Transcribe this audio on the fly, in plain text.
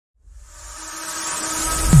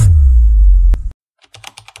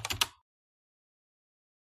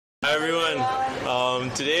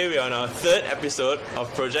Today we are on our third episode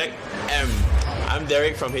of Project M. I'm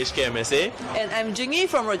Derek from HKMSA. And I'm Jingy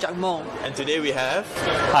from Rojak Together. And today we have...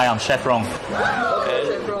 Hi, I'm Chef Rong.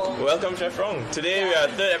 Welcome, Chef Rong. Today we are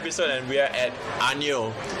third episode and we are at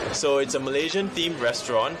Anyo. So it's a Malaysian themed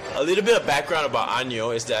restaurant. A little bit of background about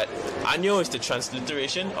Anyo is that Anyo is the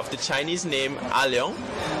transliteration of the Chinese name A Leong,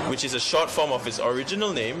 which is a short form of its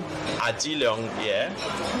original name, Aji Leong. Yeah,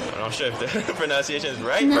 I'm not sure if the pronunciation is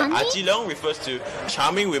right, but Aji Leong refers to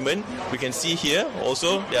charming women. We can see here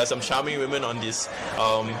also there are some charming women on this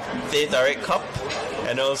teh tarik cup.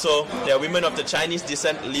 And also, there are women of the Chinese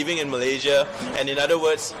descent living in Malaysia, and in other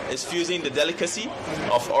words, it's fusing the delicacy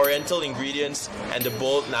of Oriental ingredients and the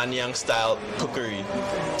bold Nanyang style cookery.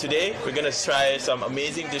 Today, we're going to try some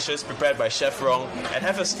amazing dishes prepared by Chef Rong and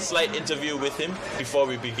have a slight interview with him before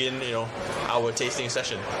we begin, our tasting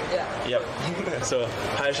session. Yeah. Yep. So,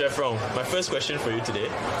 hi Chef Rong. My first question for you today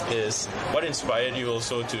is, what inspired you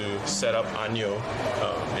also to set up Anyo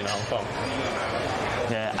in Hong Kong?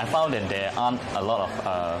 Yeah, I found that there aren't a lot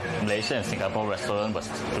of Malaysian and Singapore restaurants was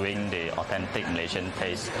doing the authentic Malaysian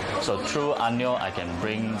taste. So through Anyo, I can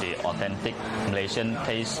bring the authentic Malaysian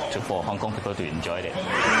taste for Hong Kong people to enjoy it.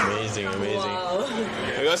 Amazing. Wow.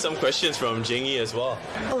 We got some questions from Jingy as well.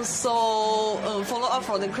 Follow up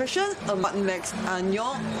from the question, what makes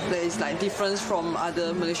Anyo that is like different from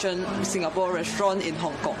other Malaysian Singapore restaurant in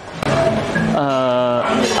Hong Kong?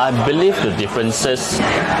 I believe the differences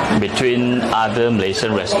between other Malaysian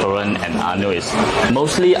restaurant and Anyo is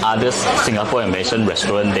mostly other Singapore and Malaysian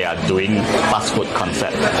restaurant, they are doing fast food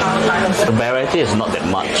concept. The variety is not that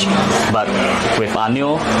much, but with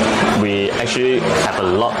Anyo, we actually have a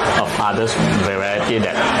lot of other variety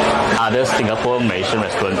that other Singapore and Malaysian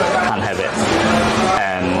restaurant can't have it.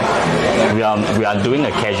 And we are doing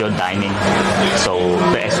a casual dining, so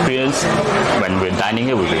the experience when we're dining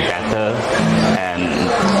here will be better and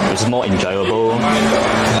it's more enjoyable.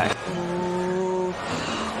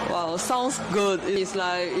 Wow, sounds good. It's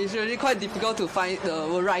really quite difficult to find the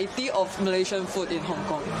variety of Malaysian food in Hong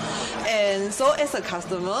Kong. And so as a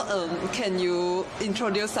customer, can you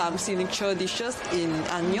introduce some signature dishes in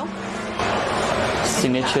Anyo?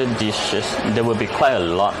 Signature dishes, there will be quite a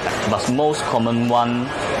lot, but most common one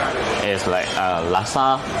is like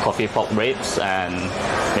laksa, coffee pork ribs, and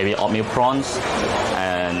maybe oatmeal prawns,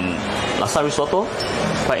 and laksa risotto,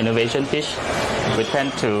 quite innovation dish. We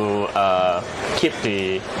tend to keep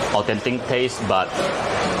the authentic taste, but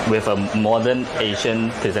with a modern Asian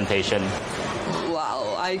presentation.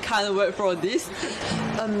 Wow, I can't wait for this.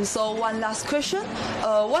 So one last question.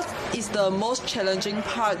 What is the most challenging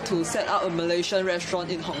part to set up a Malaysian restaurant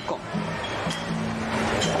in Hong Kong?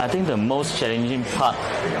 I think the most challenging part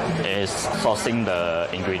is sourcing the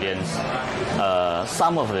ingredients.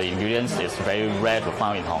 Some of the ingredients is very rare to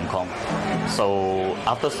find in Hong Kong. So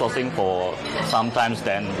after sourcing for some times,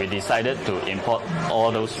 then we decided to import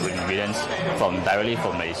all those ingredients directly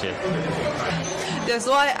from Malaysia. That's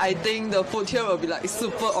why I think the food here will be like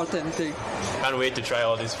super authentic. Can't wait to try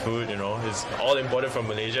all this food, it's all imported from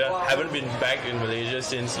Malaysia. Wow. Haven't been back in Malaysia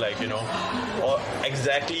since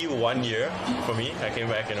exactly 1 year for me. I came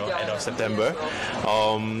back, end of September.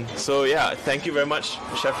 So yeah, thank you very much,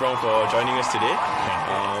 Chef Rong, for joining us today.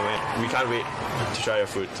 We can't wait to try your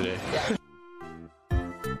food today.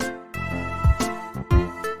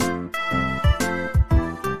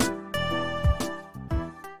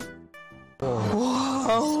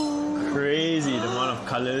 Crazy the amount of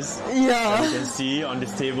colors that you can see on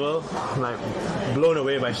this table. I'm like blown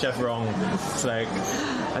away by Chef Rong. It's like,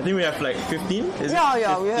 I think we have like 15? We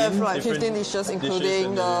have like 15 dishes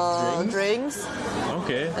including the drinks.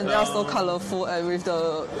 Okay. And they are so colorful and with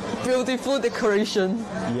the beautiful decoration.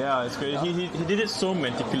 Yeah, it's great. He did it so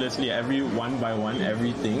meticulously, one by one,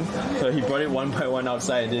 everything. So he brought it one by one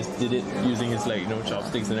outside and just did it using his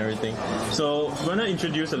chopsticks and everything. So I'm gonna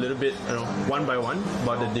introduce a little bit, one by one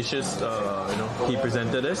about the dishes he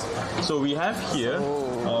presented us. So we have here,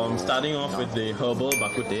 starting off with the herbal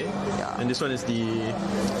bahkuteh. Yeah. And this one is the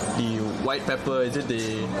white pepper. Is it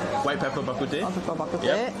the white pepper bahkuteh? White pepper bahkuteh.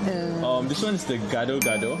 Yep. This one is the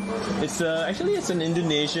gado-gado. It's actually it's an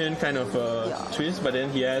Indonesian kind of twist, but then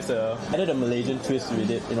he has added a Malaysian twist with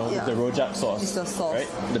it, with the rojak sauce. It's the sauce,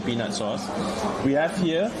 right? The peanut sauce. We have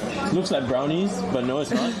here, looks like brownies, but no,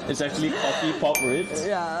 it's not. It's actually coffee pork ribs.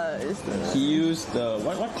 Yeah, he used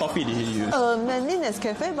what coffee did he use? Mainly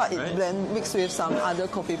Nescafe, but it blend mixed with some other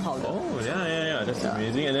coffee powder. Oh yeah, that's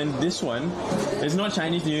amazing. And then this one, it's not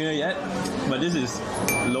Chinese New Year yet, but this is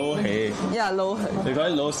lo hei. Yeah, lo hei. They call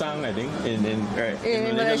it lo sang, I think. In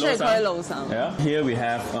Malaysia, they call it lo sang. Yeah. Here we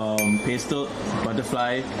have pastel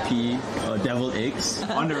butterfly pea deviled eggs.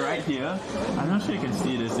 On the right here, I'm not sure you can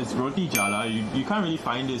see this. It's roti jala. You can't really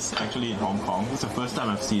find this actually in Hong Kong. It's the first time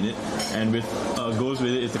I've seen it. And with goes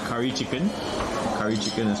with it is the curry chicken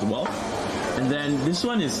as well. And then this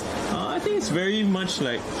one is, I think it's very much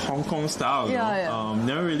like Hong Kong style.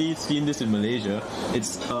 Never really seen this in Malaysia.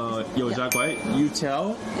 It's Rojak, right?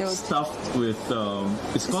 Youtiao stuffed with,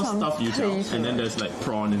 it's called stuffed youtiao. And then there's like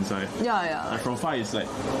prawn inside. And from far it's like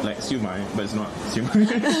siu mai, but it's not siu mai.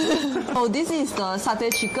 So this is the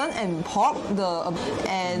satay chicken and pork.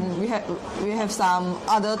 And we have some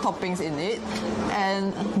other toppings in it.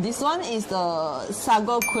 And this one is the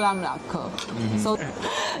sago kulang laka. So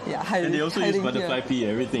and they also use butterfly pea.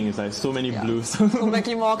 Everything is like so many blues to make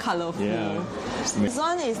it more colorful. This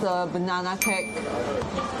one is the banana cake,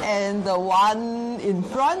 and the one in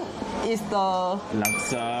front is the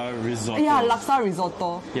laksa risotto. Laksa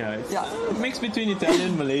risotto. It's a mix between Italian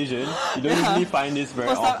and Malaysian. You don't usually find this very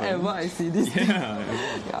often. First time ever I see this.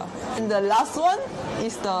 And the last one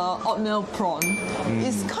is the oatmeal prawn.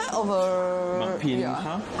 It's kind of a mak pin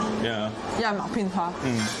ha.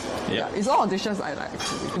 It's all dishes I like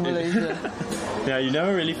actually in Malaysia. You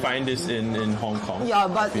never really find this in Hong Kong.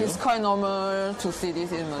 But it's quite normal to see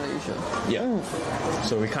this in Malaysia.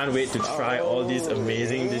 So we can't wait to try all these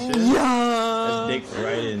amazing dishes. Let's dig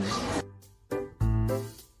right in.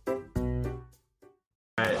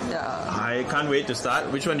 I can't wait to start.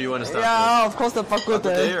 Which one do you want to start with? Of course the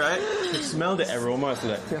bahkuteh. Right? You can smell the aroma. It's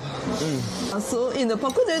like, So in the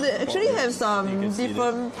bahkuteh, they actually have some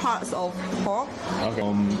different parts of pork. Okay.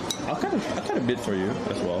 I'll cut a bit for you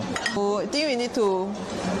as well. So I think we need to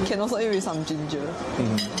can also eat with some ginger.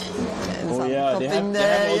 They have all these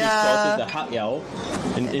sauces, the hak yao.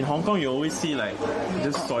 In Hong Kong, you always see like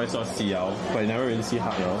just soy sauce siao, but you never really see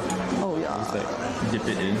hak yao. Just like dip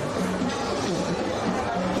it in.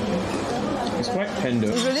 It's quite tender.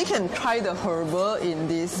 You really can try the herbal in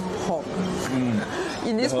this pork.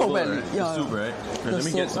 In this pork belly. The soup, right? Let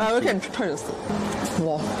me get some. We can try the soup.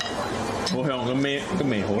 Wow.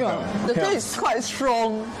 The taste is quite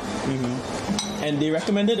strong. And they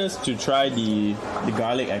recommended us to try the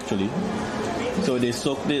garlic actually. So they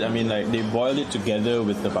soaked it, they boiled it together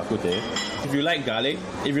with the bahkuteh. If you like garlic,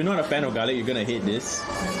 if you're not a fan of garlic, you're gonna hate this.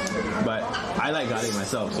 But I like garlic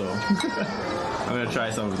myself, so I'm gonna try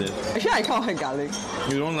some of this. Actually, I can't like garlic.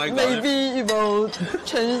 You don't like garlic? Maybe it will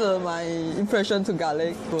change my impression to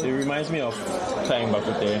garlic. It reminds me of Klang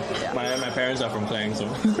bahkuteh. My parents are from Klang, so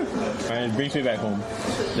it brings me back home.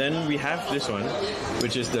 Then we have this one,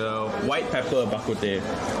 which is the white pepper bahkuteh.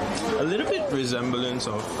 A little bit resemblance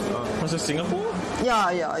of was it Singapore?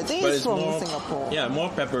 I think it's from Singapore. More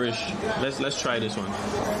pepperish. Let's try this one.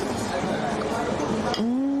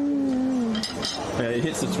 It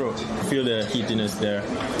hits the throat. Feel the heatiness there.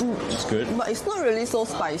 It's good. But it's not really so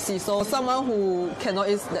spicy. So someone who cannot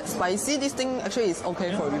eat that spicy, this thing actually is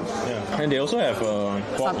okay for you. And they also have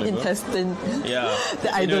pork some liver. Intestine.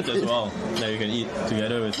 That I don't as well that you can eat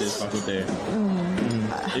together with this bahkuteh.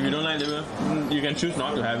 If you don't like liver, you can choose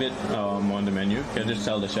not to have it on the menu. You can just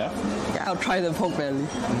tell the chef. I'll try the pork belly.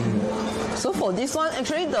 So for this one,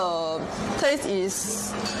 actually the taste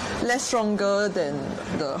is less stronger than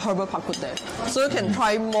the herbal bahkuteh. So you can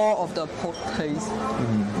try more of the pork taste.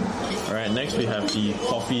 Alright, next we have the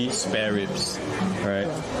coffee spare ribs. Alright,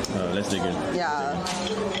 let's dig in.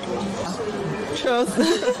 Cheers.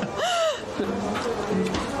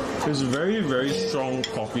 It's very, very strong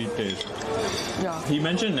coffee taste. He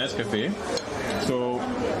mentioned Nescafe, so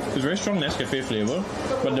it's very strong Nescafe flavor,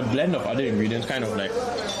 but the blend of other ingredients kind of like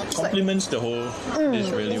complements the whole dish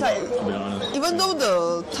really well, to be honest. Even though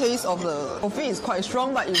the taste of the coffee is quite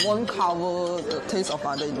strong, but it won't cover the taste of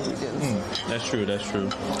other ingredients. That's true.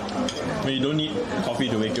 You don't need coffee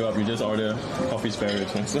to wake you up, you just order coffee spare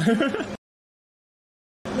ribs.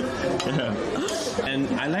 And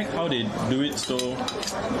I like how they do it so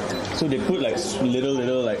they put like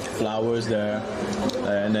little like flowers there,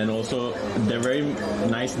 and then also they're very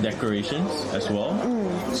nice decorations as well.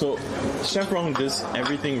 So Chef Rong does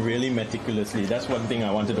everything really meticulously. That's one thing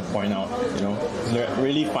I wanted to point out. It's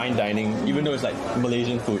really fine dining, even though it's like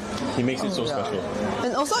Malaysian food. He makes it so special.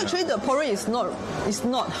 And also actually the porridge is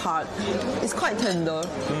not hard. It's quite tender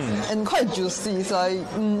and quite juicy. So I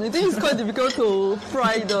think it's quite difficult to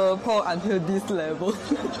fry the pork until this level.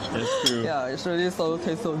 That's true. Yeah, it's really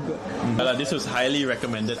tastes so good. This was highly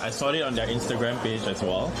recommended. I saw it on their Instagram page as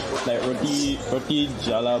well. Like roti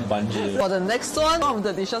jala banjir. For the next one of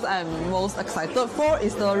the dishes I'm most excited for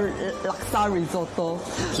is the laksa risotto.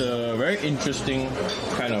 It's a very interesting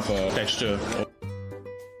kind of texture.